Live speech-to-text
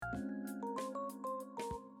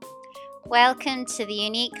Welcome to the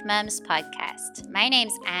Unique Mums podcast. My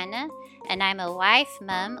name's Anna, and I'm a wife,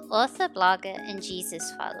 mum, author, blogger, and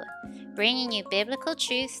Jesus follower, bringing you biblical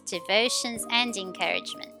truth, devotions, and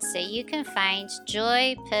encouragement so you can find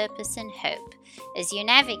joy, purpose, and hope as you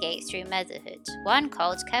navigate through motherhood, one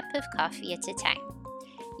cold cup of coffee at a time.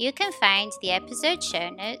 You can find the episode show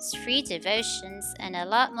notes, free devotions, and a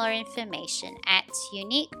lot more information at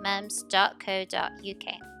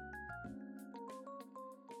uniquemums.co.uk.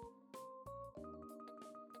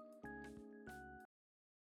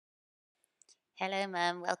 Hello,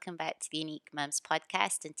 Mum. Welcome back to the Unique Mums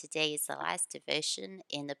podcast. And today is the last devotion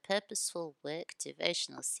in the Purposeful Work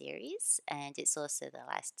devotional series. And it's also the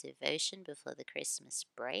last devotion before the Christmas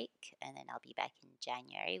break. And then I'll be back in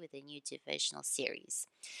January with a new devotional series.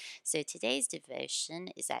 So today's devotion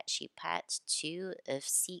is actually part 2 of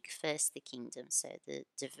Seek First the Kingdom. So the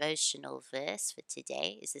devotional verse for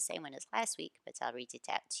today is the same one as last week, but I'll read it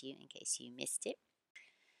out to you in case you missed it.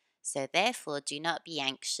 So therefore do not be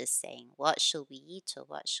anxious, saying, what shall we eat, or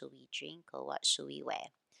what shall we drink, or what shall we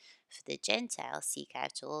wear? For the Gentiles seek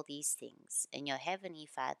after all these things, and your heavenly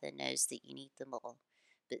Father knows that you need them all.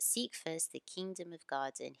 But seek first the kingdom of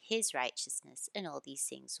God and his righteousness, and all these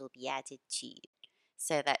things will be added to you.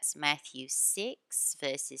 So that's Matthew 6,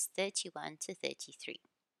 verses 31 to 33.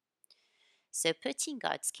 So putting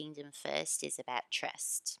God's kingdom first is about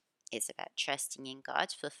trust. It's about trusting in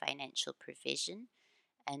God for financial provision,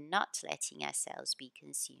 and not letting ourselves be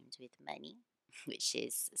consumed with money, which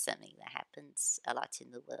is something that happens a lot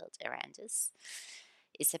in the world around us.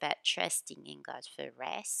 It's about trusting in God for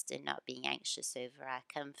rest and not being anxious over our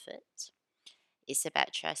comfort. It's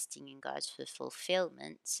about trusting in God for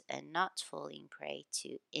fulfillment and not falling prey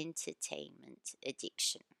to entertainment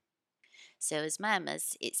addiction. So as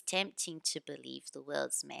mamas, it's tempting to believe the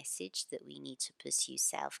world's message that we need to pursue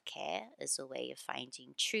self-care as a way of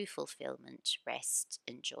finding true fulfillment, rest,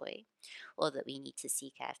 and joy, or that we need to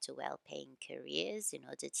seek after well-paying careers in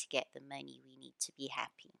order to get the money we need to be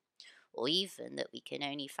happy, or even that we can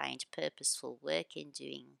only find purposeful work in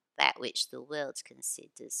doing that which the world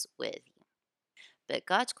considers worthy. But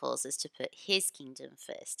God calls us to put his kingdom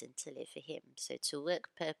first and to live for him. So to work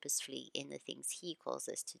purposefully in the things he calls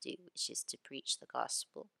us to do, which is to preach the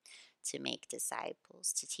gospel, to make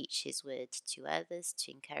disciples, to teach his word to others,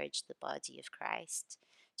 to encourage the body of Christ,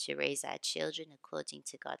 to raise our children according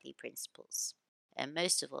to godly principles. And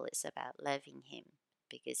most of all, it's about loving him,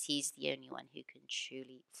 because he's the only one who can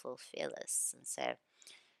truly fulfill us. And so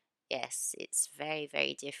yes, it's very,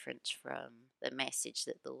 very different from the message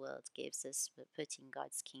that the world gives us, but putting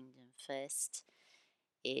God's kingdom first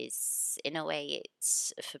is, in a way,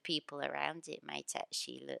 it's for people around it might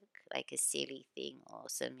actually look like a silly thing or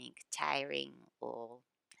something tiring or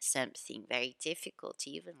something very difficult,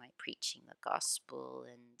 even like preaching the gospel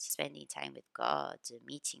and spending time with God and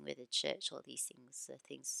meeting with the church. All these things are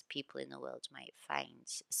things people in the world might find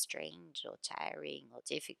strange or tiring or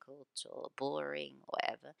difficult or boring or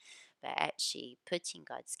whatever. But actually, putting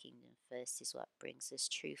God's kingdom first is what brings us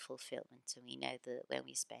true fulfillment. And we know that when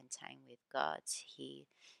we spend time with God, he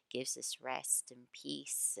gives us rest and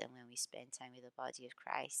peace. And when we spend time with the body of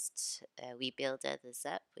Christ, we build others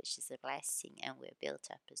up, which is a blessing, and we're built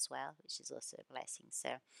up as well, which is also a blessing.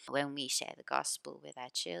 So when we share the gospel with our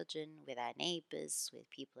children, with our neighbors, with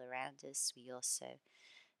people around us, we also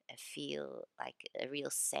feel like a real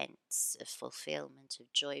sense of fulfillment,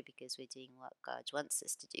 of joy, because we're doing what God wants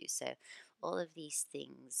us to do. So all of these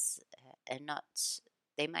things are not,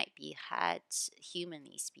 they might be hard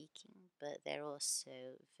humanly speaking, but they're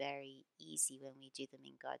also very easy when we do them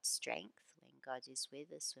in God's strength, when God is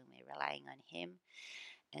with us, when we're relying on him.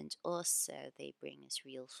 And also they bring us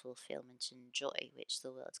real fulfillment and joy, which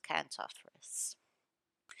the world can't offer us.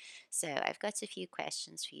 So I've got a few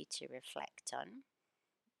questions for you to reflect on.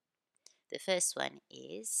 The first one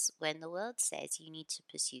is, when the world says you need to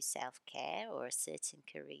pursue self-care or a certain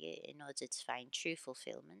career in order to find true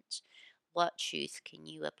fulfillment, what truth can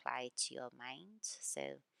you apply to your mind?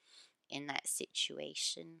 So in that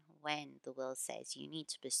situation, when the world says you need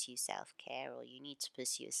to pursue self-care or you need to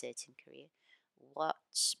pursue a certain career, what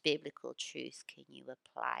biblical truth can you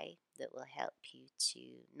apply that will help you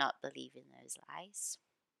to not believe in those lies?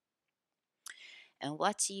 And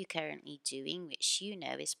what are you currently doing which you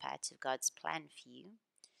know is part of God's plan for you?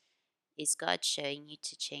 Is God showing you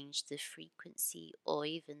to change the frequency or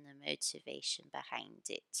even the motivation behind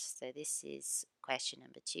it? So this is question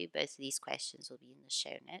number 2. Both of these questions will be in the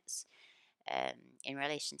show notes. In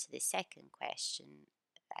relation to the second question,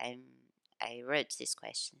 I wrote this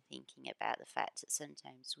question thinking about the fact that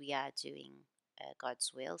sometimes we are doing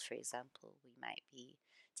God's will. For example, we might be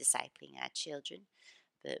discipling our children,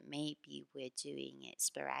 but maybe we're doing it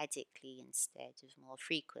sporadically instead of more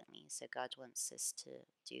frequently. So God wants us to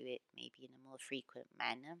do it maybe in a more frequent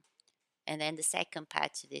manner. And then the second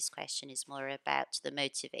part of this question is more about the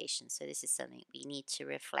motivation. So this is something we need to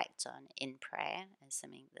reflect on in prayer, and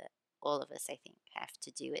something that all of us, I think, have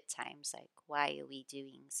to do at times. Like, why are we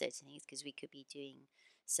doing certain things? Because we could be doing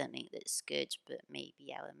something that's good, but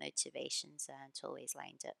maybe our motivations aren't always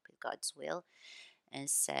lined up with God's will. And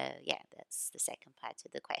so, yeah, that's the second part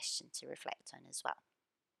of the question to reflect on as well.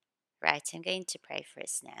 Right, I'm going to pray for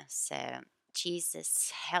us now. So,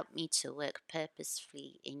 Jesus, help me to work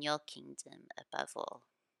purposefully in your kingdom above all.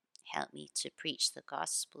 Help me to preach the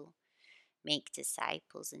gospel, make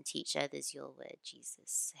disciples, and teach others your word,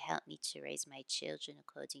 Jesus. Help me to raise my children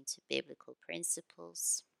according to biblical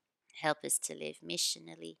principles. Help us to live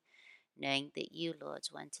missionally, knowing that you, Lord,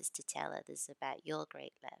 want us to tell others about your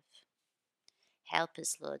great love. Help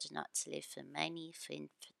us, Lord, not to live for money, for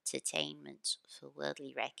entertainment, for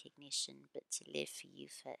worldly recognition, but to live for you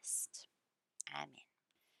first. Amen.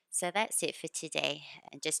 So that's it for today.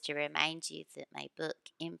 And just to remind you that my book,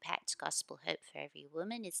 Impact Gospel Hope for Every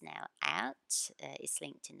Woman, is now out. It's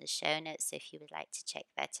linked in the show notes, so if you would like to check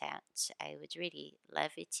that out, I would really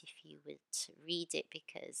love it if you would read it,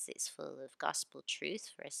 because it's full of gospel truth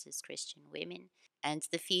for us as Christian women. And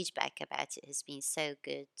the feedback about it has been so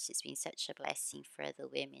good. It's been such a blessing for other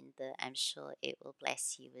women that I'm sure it will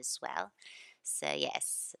bless you as well. So,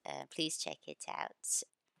 yes, please check it out.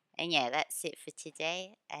 And yeah, that's it for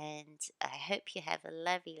today. And I hope you have a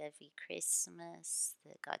lovely, lovely Christmas.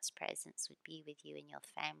 That God's presence would be with you and your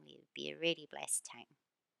family. It would be a really blessed time.